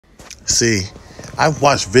See, I've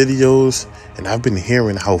watched videos and I've been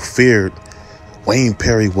hearing how feared Wayne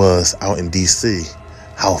Perry was out in D.C.,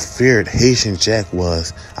 how feared Haitian Jack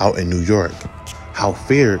was out in New York, how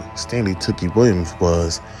feared Stanley Tookie Williams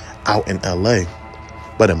was out in L.A.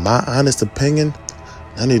 But in my honest opinion,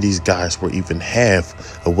 none of these guys were even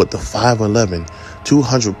half of what the 5'11",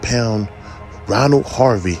 200-pound Ronald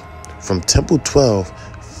Harvey from Temple 12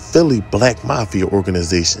 Philly Black Mafia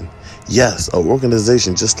organization. Yes, an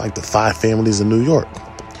organization just like the Five Families in New York.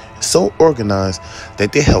 So organized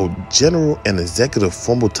that they held general and executive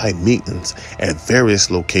formal type meetings at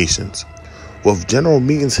various locations, with general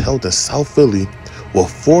meetings held in South Philly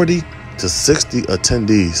with 40 to 60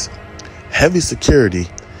 attendees, heavy security,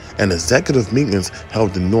 and executive meetings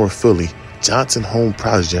held in North Philly, Johnson Home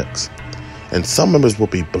projects. And some members will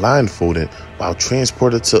be blindfolded while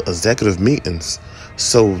transported to executive meetings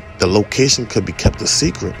so the location could be kept a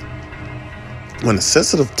secret. When the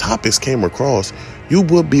sensitive topics came across, you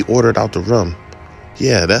would be ordered out the room.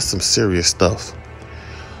 Yeah, that's some serious stuff.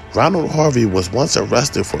 Ronald Harvey was once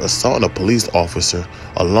arrested for assaulting a police officer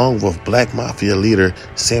along with Black Mafia leader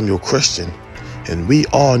Samuel Christian. And we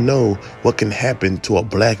all know what can happen to a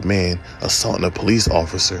black man assaulting a police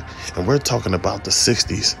officer. And we're talking about the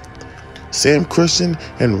 60s. Sam Christian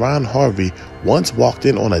and Ron Harvey once walked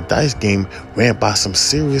in on a dice game ran by some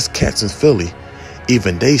serious cats in Philly.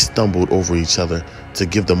 Even they stumbled over each other to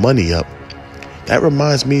give the money up. That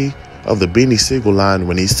reminds me of the Beanie Siegel line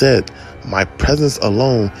when he said, "My presence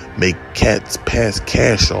alone make cats pass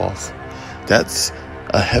cash off." That's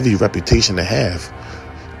a heavy reputation to have.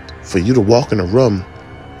 For you to walk in a room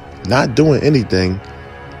not doing anything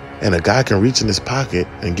and a guy can reach in his pocket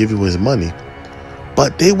and give you his money.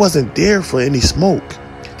 But they wasn't there for any smoke.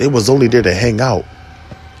 They was only there to hang out.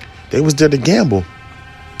 They was there to gamble.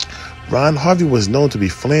 Ron Harvey was known to be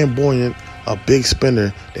flamboyant, a big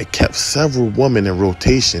spender that kept several women in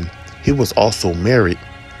rotation. He was also married.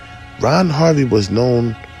 Ron Harvey was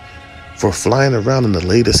known for flying around in the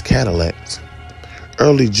latest Cadillacs.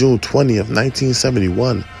 Early June 20th,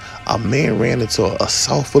 1971, a man ran into a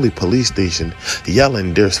South Philly police station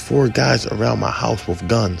yelling, "There's 4 guys around my house with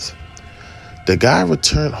guns." The guy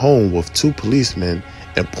returned home with 2 policemen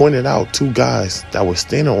and pointed out 2 guys that were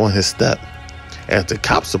standing on his step. As the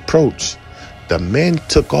cops approached, the men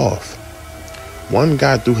took off. One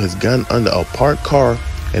guy threw his gun under a parked car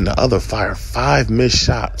and the other fired 5 missed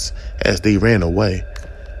shots as they ran away.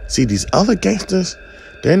 See, these other gangsters,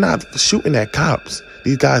 they're not shooting at cops.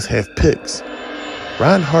 These guys have picks.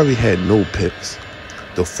 Ron Harvey had no picks.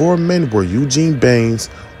 The 4 men were Eugene Baines,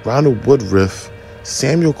 Ronald Woodruff,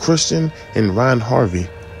 Samuel Christian, and Ron Harvey.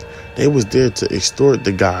 They was there to extort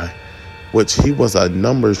the guy, which he was a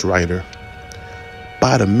numbers writer.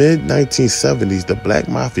 By the mid-1970s, the Black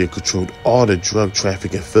Mafia controlled all the drug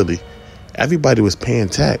traffic in Philly. Everybody was paying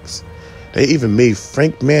tax. They even made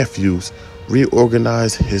Frank Matthews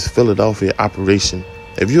reorganize his Philadelphia operation.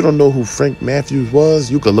 If you don't know who Frank Matthews was,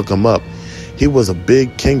 you can look him up. He was a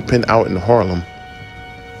big kingpin out in Harlem.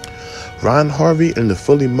 Ron Harvey and the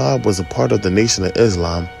Philly mob was a part of the Nation of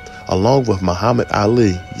Islam, along with Muhammad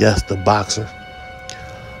Ali, yes, the boxer.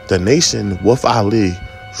 The Nation, with Ali,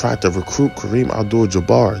 tried to recruit Kareem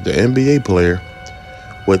Abdul-Jabbar, the NBA player,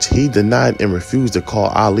 which he denied and refused to call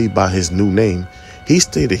Ali by his new name. He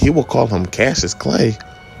stated he would call him Cassius Clay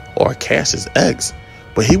or Cassius X,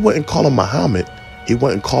 but he wouldn't call him Muhammad. He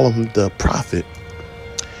wouldn't call him the Prophet.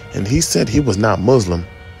 And he said he was not Muslim.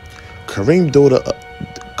 Kareem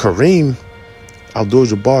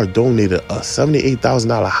Abdul-Jabbar donated a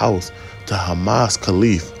 $78,000 house to Hamas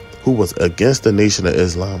Khalif, who was against the Nation of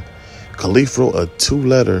Islam. Khalif wrote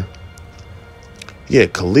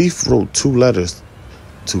 2 letters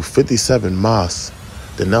to 57 mosques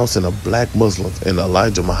denouncing a black Muslim and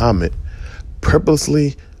Elijah Muhammad,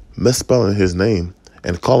 purposely misspelling his name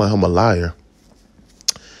and calling him a liar.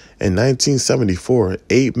 In 1974,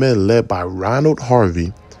 8 men led by Ronald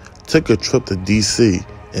Harvey took a trip to D.C.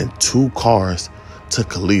 in 2 cars to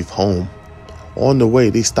Khalif home. On the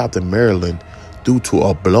way, they stopped in Maryland due to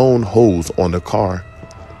a blown hose on the car.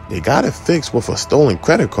 They got it fixed with a stolen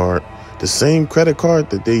credit card, the same credit card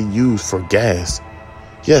that they used for gas.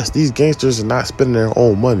 Yes, these gangsters are not spending their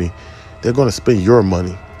own money. They're going to spend your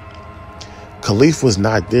money. Khalif was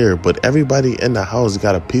not there, but everybody in the house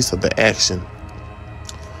got a piece of the action.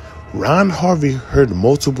 Ron Harvey heard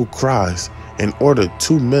multiple cries and ordered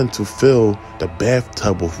 2 men to fill the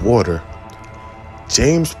bathtub with water.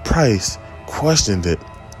 James Price questioned it.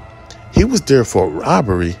 He was there for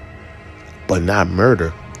robbery, but not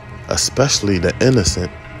murder, especially the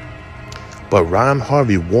innocent. But Ron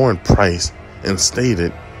Harvey warned Price and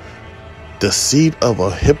stated, The seed of a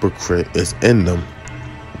hypocrite is in them.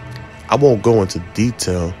 I won't go into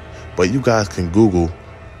detail, but you guys can Google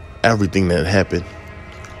everything that happened.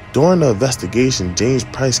 During the investigation, James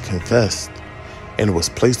Price confessed and was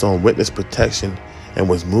placed on witness protection and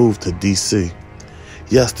was moved to D.C.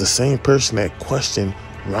 Yes, the same person that questioned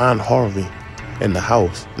Ron Harvey in the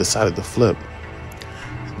house decided to flip.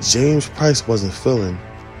 James Price wasn't feeling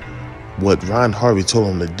what Ron Harvey told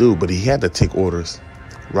him to do, but he had to take orders.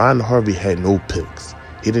 Ron Harvey had no picks.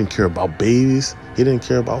 He didn't care about babies. He didn't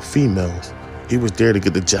care about females. He was there to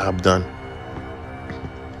get the job done.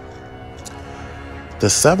 The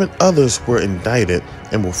 7 others were indicted,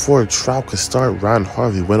 and before a trial could start, Ron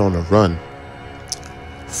Harvey went on a run.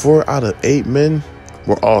 4 out of 8 men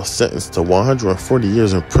were all sentenced to 140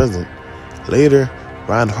 years in prison. Later,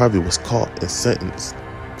 Ron Harvey was caught and sentenced.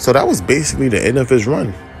 So that was basically the end of his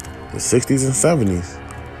run, the 60s and 70s.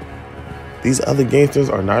 These other gangsters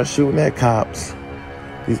are not shooting at cops.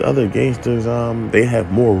 These other gangsters, they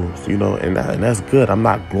have morals, you know, and that's good. I'm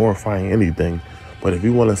not glorifying anything. But if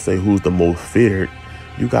you want to say who's the most feared,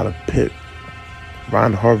 you got to pick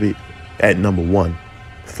Ron Harvey at number 1,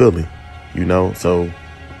 Philly, you know. So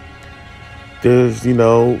there's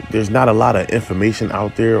not a lot of information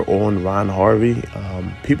out there on Ron Harvey.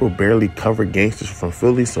 People barely cover gangsters from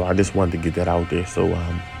Philly, so I just wanted to get that out there. So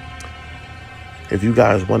if you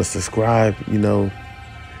guys want to subscribe, you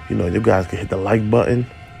guys can hit the like button,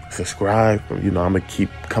 subscribe. I'm gonna keep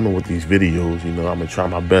coming with these videos. I'm gonna try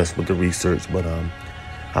my best with the research, but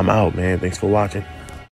I'm out, man. Thanks for watching.